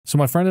So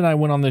my friend and I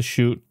went on this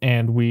shoot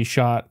and we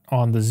shot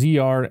on the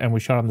ZR and we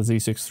shot on the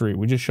Z6 III.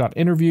 We just shot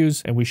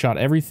interviews and we shot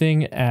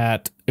everything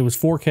at, it was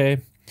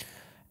 4K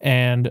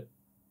and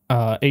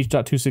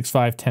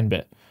H.265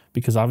 10-bit,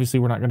 because obviously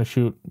we're not going to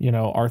shoot, you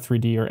know,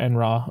 R3D or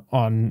NRAW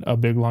on a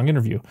big long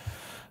interview.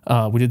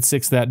 We did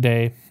 6 that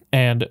day,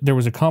 and there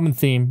was a common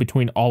theme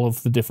between all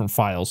of the different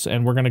files,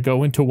 and we're going to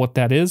go into what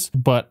that is,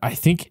 but I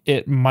think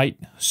it might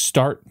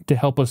start to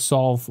help us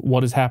solve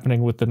what is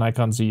happening with the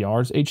Nikon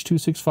ZR's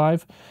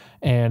H265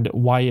 and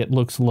why it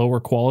looks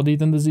lower quality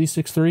than the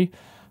Z6 III.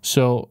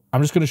 So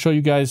I'm just going to show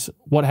you guys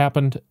what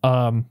happened.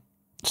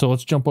 So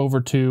let's jump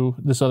over to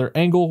this other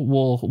angle.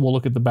 We'll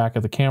look at the back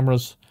of the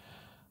cameras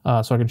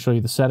so I can show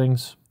you the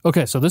settings.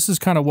 Okay, so this is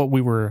kind of what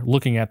we were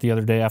looking at the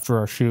other day after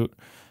our shoot.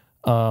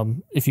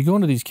 If you go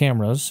into these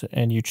cameras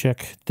and you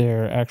check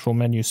their actual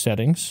menu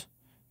settings,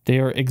 they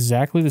are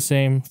exactly the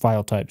same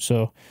file type.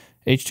 So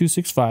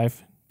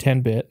H265,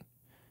 10-bit,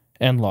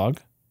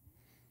 N-Log.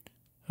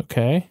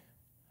 Okay.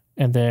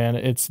 And then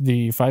it's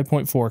the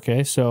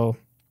 5.4K, so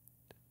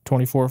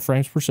 24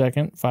 frames per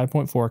second,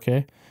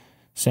 5.4K.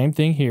 Same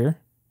thing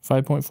here,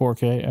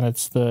 5.4K, and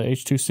it's the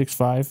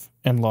H265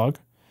 N-Log.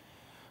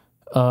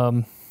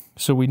 So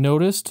we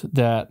noticed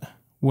that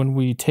when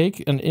we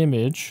take an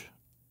image,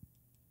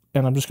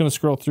 and I'm just going to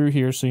scroll through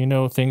here so you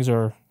know things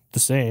are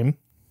the same,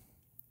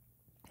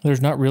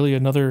 there's not really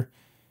another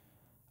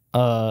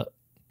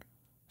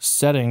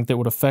setting that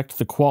would affect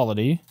the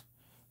quality.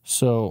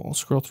 So I'll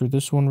scroll through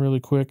this one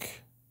really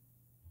quick.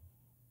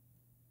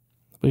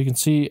 But you can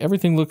see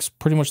everything looks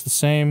pretty much the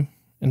same,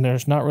 and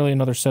there's not really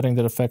another setting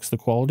that affects the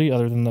quality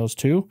other than those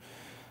two.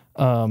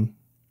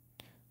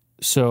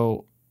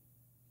 So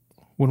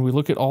when we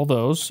look at all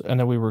those and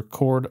then we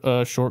record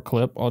a short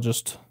clip, I'll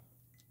just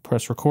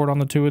press record on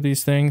the two of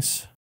these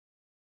things.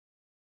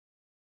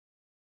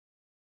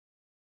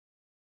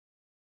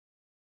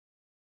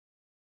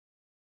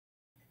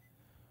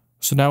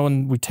 So now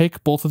when we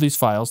take both of these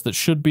files that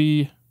should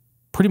be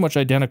pretty much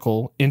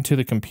identical into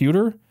the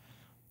computer,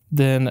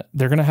 then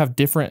they're going to have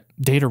different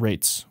data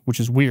rates, which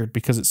is weird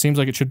because it seems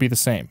like it should be the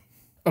same.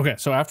 Okay,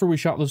 so after we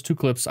shot those two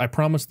clips, I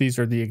promise these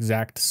are the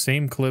exact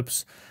same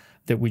clips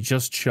that we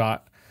just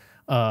shot.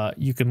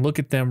 You can look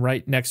at them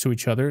right next to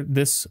each other.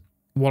 This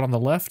one on the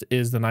left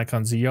is the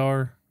Nikon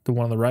ZR. The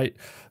one on the right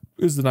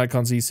is the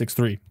Nikon Z6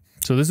 III.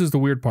 So this is the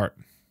weird part.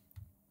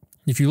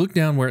 If you look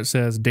down where it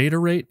says data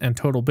rate and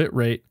total bit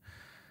rate,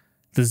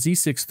 the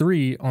Z6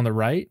 III on the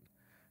right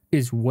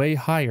is way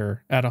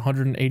higher at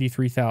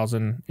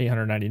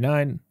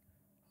 183,899,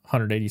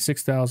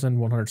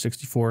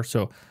 186,164.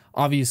 So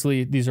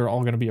obviously these are all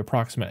going to be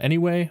approximate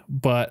anyway,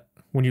 but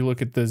when you look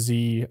at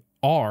the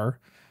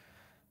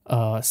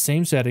ZR,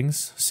 same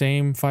settings,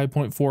 same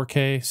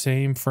 5.4K,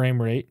 same frame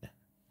rate,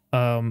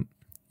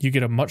 you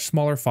get a much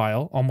smaller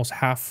file, almost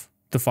half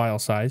the file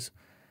size,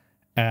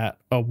 at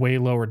a way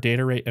lower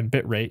data rate and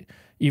bit rate,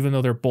 even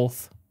though they're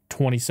both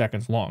 20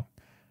 seconds long.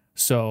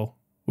 So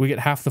we get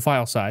half the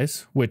file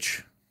size,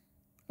 which,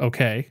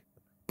 okay,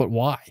 but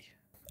why?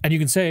 And you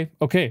can say,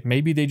 okay,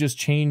 maybe they just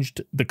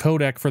changed the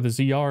codec for the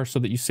ZR so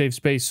that you save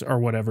space or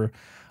whatever.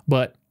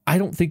 But I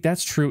don't think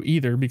that's true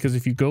either, because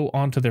if you go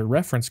onto their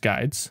reference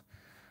guides,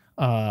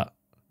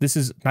 this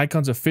is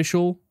Nikon's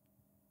official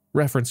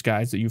reference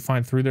guides that you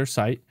find through their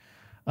site.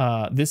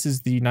 This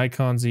is the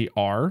Nikon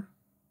ZR.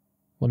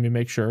 Let me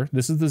make sure.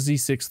 This is the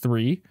Z6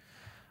 III.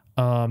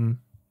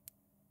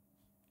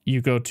 You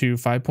go to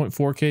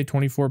 5.4K,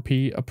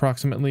 24p,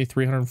 approximately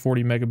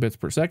 340 megabits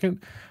per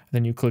second.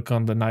 Then you click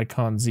on the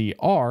Nikon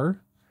ZR.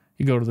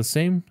 You go to the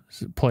same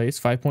place,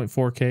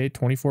 5.4K,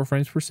 24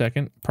 frames per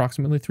second,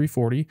 approximately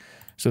 340.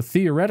 So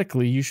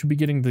theoretically, you should be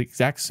getting the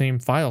exact same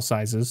file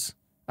sizes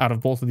out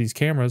of both of these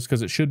cameras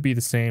because it should be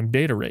the same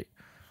data rate.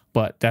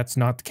 But that's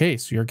not the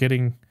case. You're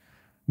getting,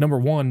 number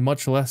one,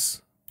 much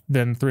less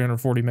than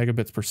 340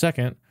 megabits per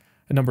second.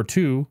 And number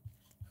two,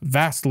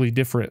 vastly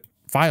different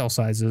file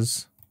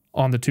sizes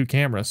on the two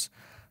cameras.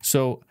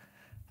 So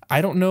I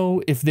don't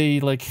know if they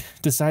like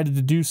decided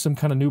to do some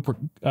kind of new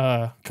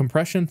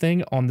compression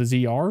thing on the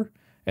ZR,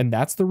 and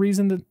that's the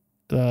reason that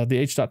the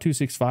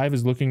H.265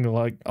 is looking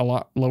like a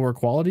lot lower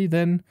quality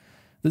than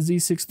the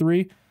Z6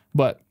 III.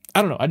 But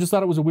I don't know. I just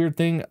thought it was a weird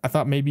thing. I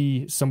thought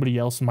maybe somebody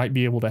else might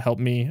be able to help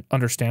me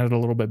understand it a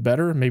little bit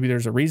better. Maybe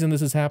there's a reason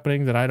this is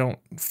happening that I don't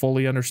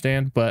fully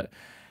understand, but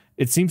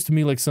it seems to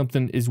me like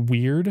something is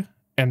weird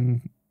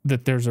and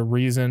that there's a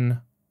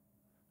reason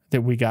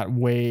that we got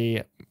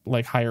way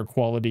like higher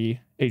quality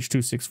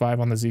H.265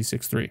 on the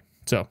Z6 III.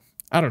 So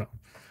I don't know.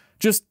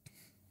 Just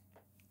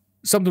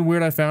something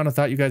weird I found. I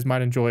thought you guys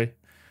might enjoy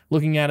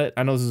looking at it.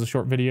 I know this is a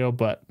short video,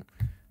 but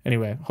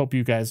anyway, hope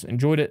you guys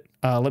enjoyed it.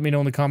 Let me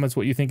know in the comments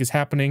what you think is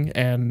happening,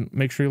 and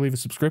make sure you leave a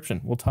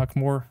subscription. We'll talk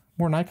more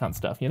Nikon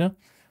stuff, you know,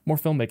 more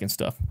filmmaking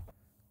stuff.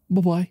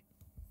 Bye-bye.